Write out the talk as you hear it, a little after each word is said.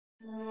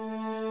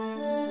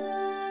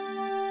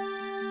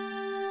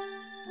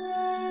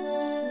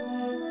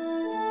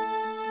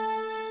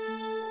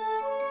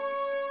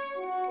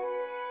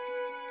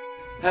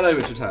Hello,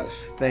 Richard Hatch.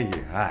 Thank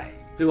you. Hi.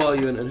 Who are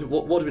you and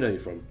what do we know you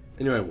from?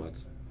 In your own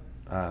words.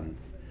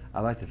 I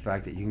like the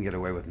fact that you can get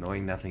away with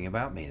knowing nothing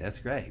about me. That's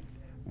great.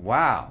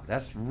 Wow,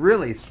 that's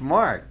really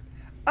smart.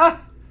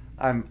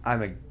 I'm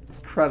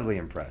incredibly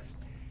impressed.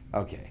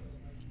 Okay,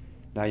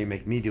 now you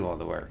make me do all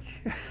the work.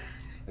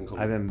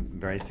 I've been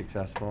very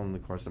successful in the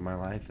course of my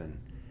life and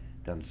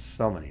done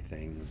so many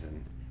things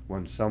and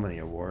won so many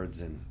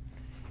awards, and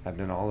I've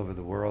been all over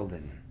the world,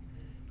 and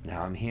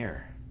now I'm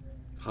here.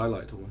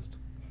 Highlight almost.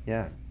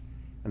 Yeah,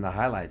 and the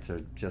highlights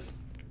are just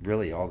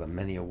really all the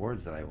many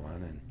awards that I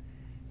won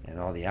and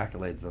all the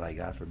accolades that I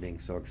got for being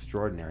so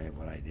extraordinary at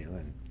what I do,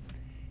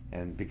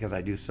 and because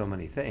I do so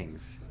many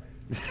things.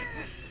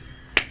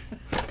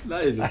 Now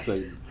you're just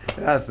saying.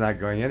 That's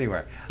not going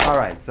anywhere. All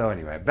right. So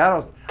anyway,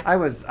 battles. I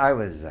was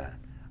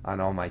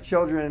on All My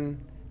Children.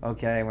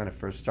 Okay, when it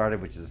first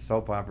started, which is a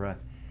soap opera,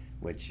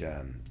 which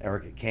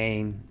Erica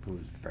Kane,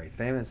 who's very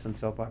famous in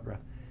soap opera,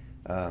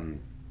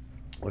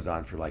 was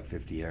on for like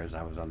 50 years.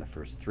 I was on the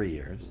first 3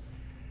 years.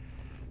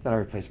 Then I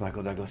replaced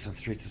Michael Douglas on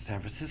Streets of San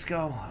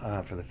Francisco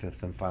for the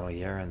 5th and final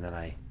year, and then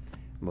I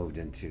moved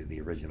into the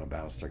original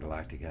Battlestar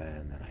Galactica,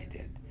 and then I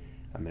did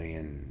a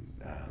million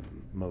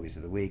movies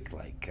of the week,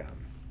 like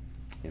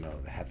the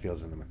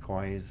Hatfields and the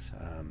McCoys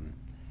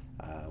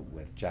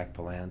with Jack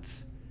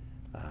Palance.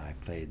 I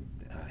played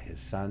his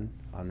son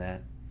on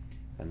that,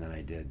 and then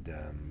I did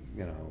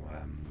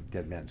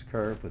Dead Man's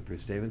Curve with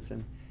Bruce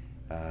Davidson,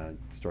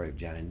 story of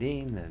Jan and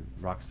Dean, the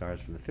rock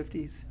stars from the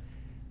 50s.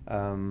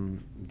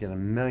 Did a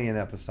million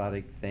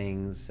episodic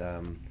things.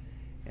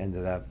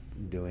 Ended up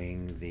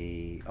doing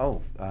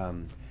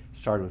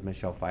started with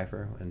Michelle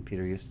Pfeiffer and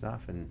Peter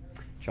Ustinov and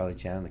Charlie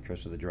Chan and The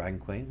Curse of the Dragon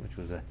Queen, which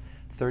was a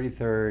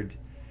 33rd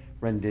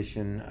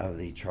rendition of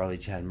the Charlie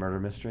Chan murder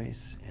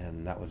mysteries,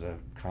 and that was a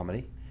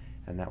comedy,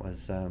 and that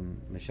was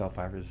Michelle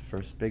Pfeiffer's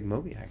first big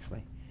movie,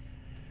 actually.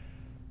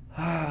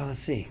 Let's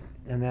see,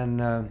 and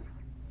then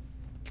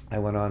I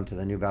went on to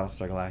the new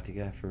Battlestar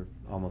Galactica for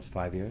almost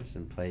 5 years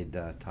and played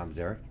Tom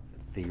Zarek,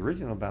 the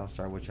original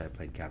Battlestar, which I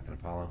played Captain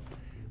Apollo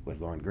with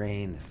Lauren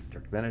Green and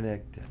Dirk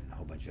Benedict and a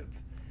whole bunch of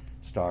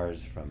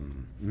stars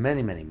from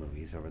many, many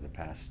movies over the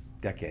past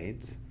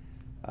decades,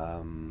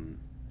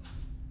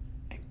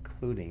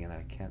 including, and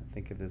I can't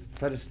think of this,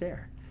 Fred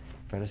Astaire.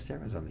 Fred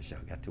Astaire was on the show.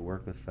 Got to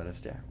work with Fred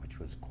Astaire, which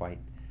was quite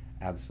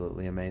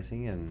absolutely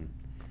amazing. And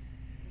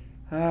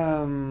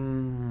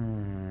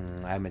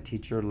I'm a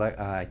teacher.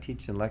 I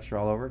teach and lecture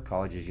all over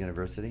colleges,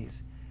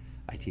 universities.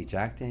 I teach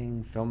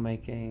acting,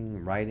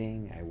 filmmaking,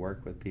 writing. I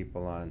work with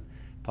people on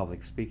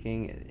public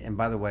speaking. And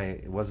by the way,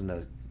 it wasn't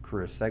a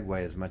career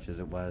segue as much as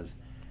it was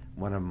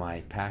one of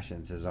my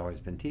passions has always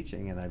been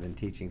teaching, and I've been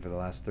teaching for the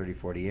last 30,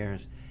 40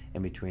 years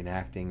in between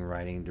acting,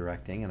 writing,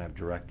 directing, and I've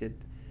directed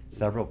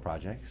several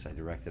projects. I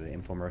directed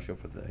an infomercial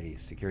for the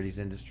securities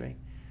industry,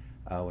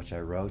 which I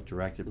wrote,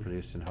 directed,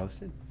 produced, and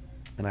hosted.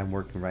 And I'm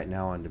working right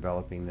now on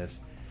developing this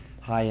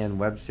high-end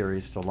web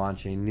series to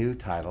launch a new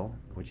title,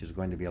 which is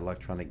going to be an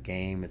electronic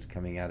game. It's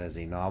coming out as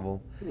a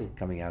novel,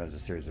 coming out as a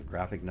series of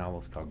graphic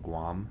novels called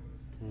Guam.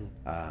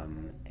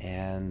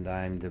 And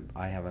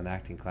I have an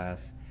acting class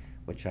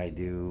which I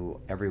do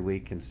every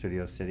week in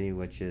Studio City,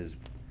 which is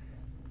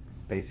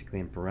basically,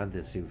 in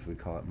parentheses, we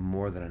call it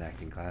more than an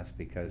acting class,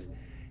 because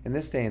in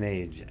this day and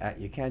age,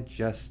 you can't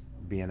just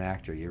be an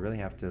actor. You really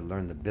have to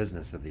learn the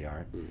business of the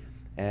art.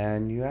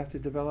 And you have to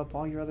develop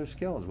all your other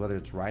skills, whether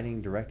it's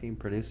writing, directing,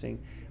 producing,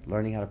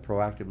 learning how to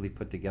proactively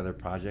put together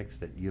projects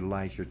that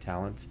utilize your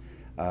talents,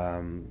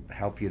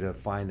 help you to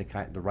find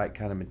the right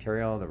kind of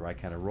material, the right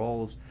kind of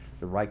roles,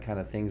 the right kind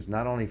of things,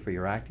 not only for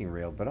your acting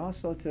reel, but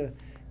also to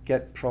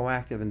get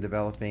proactive in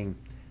developing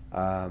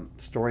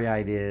story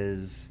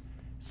ideas,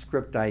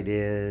 script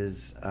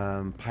ideas,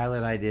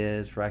 pilot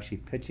ideas for actually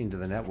pitching to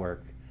the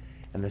network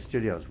and the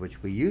studios,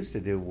 which we used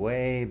to do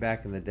way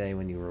back in the day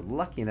when you were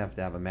lucky enough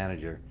to have a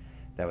manager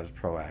that was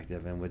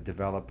proactive and would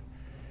develop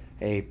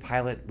a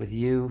pilot with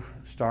you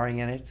starring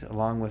in it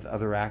along with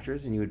other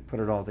actors, and you would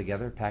put it all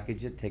together,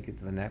 package it, take it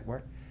to the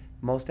network.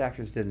 Most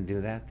actors didn't do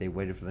that. They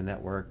waited for the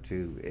network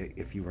to,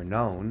 if you were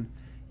known,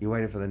 you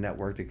waited for the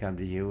network to come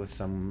to you with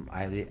some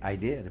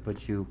idea to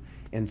put you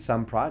in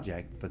some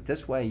project. But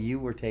this way you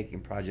were taking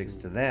projects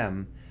to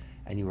them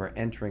and you were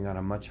entering on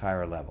a much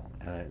higher level.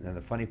 And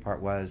the funny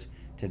part was,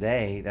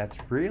 today, that's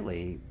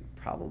really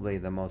probably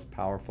the most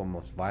powerful,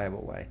 most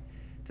viable way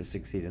to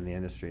succeed in the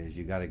industry, is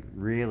you got to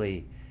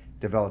really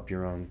develop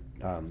your own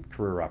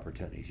career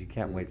opportunities. You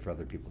can't wait for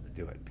other people to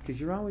do it,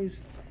 because you're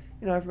always,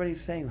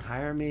 everybody's saying,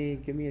 hire me,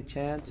 give me a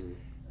chance.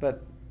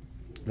 But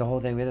the whole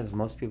thing is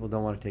most people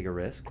don't want to take a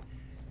risk,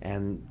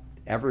 and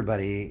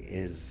everybody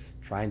is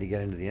trying to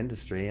get into the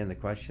industry, and the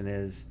question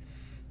is,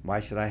 why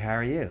should I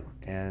hire you?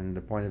 And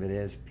the point of it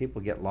is, people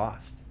get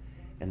lost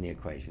in the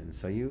equation.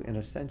 So you, in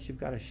a sense, you've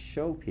got to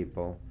show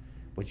people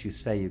what you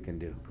say you can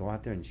do. Go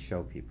out there and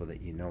show people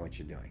that you know what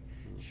you're doing.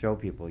 Show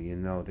people you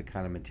know the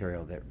kind of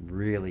material that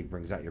really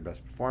brings out your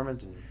best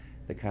performance,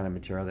 the kind of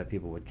material that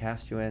people would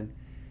cast you in.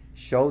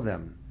 Show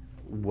them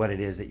what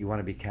it is that you want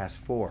to be cast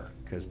for,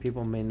 because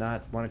people may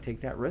not want to take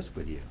that risk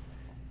with you.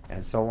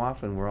 And so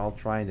often we're all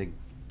trying to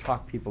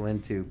talk people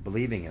into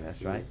believing in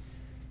us, right?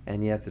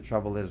 And yet the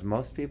trouble is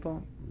most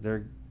people,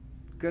 they're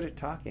good at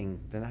talking,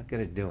 they're not good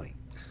at doing.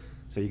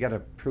 So you got to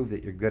prove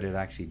that you're good at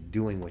actually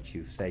doing what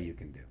you say you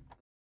can do.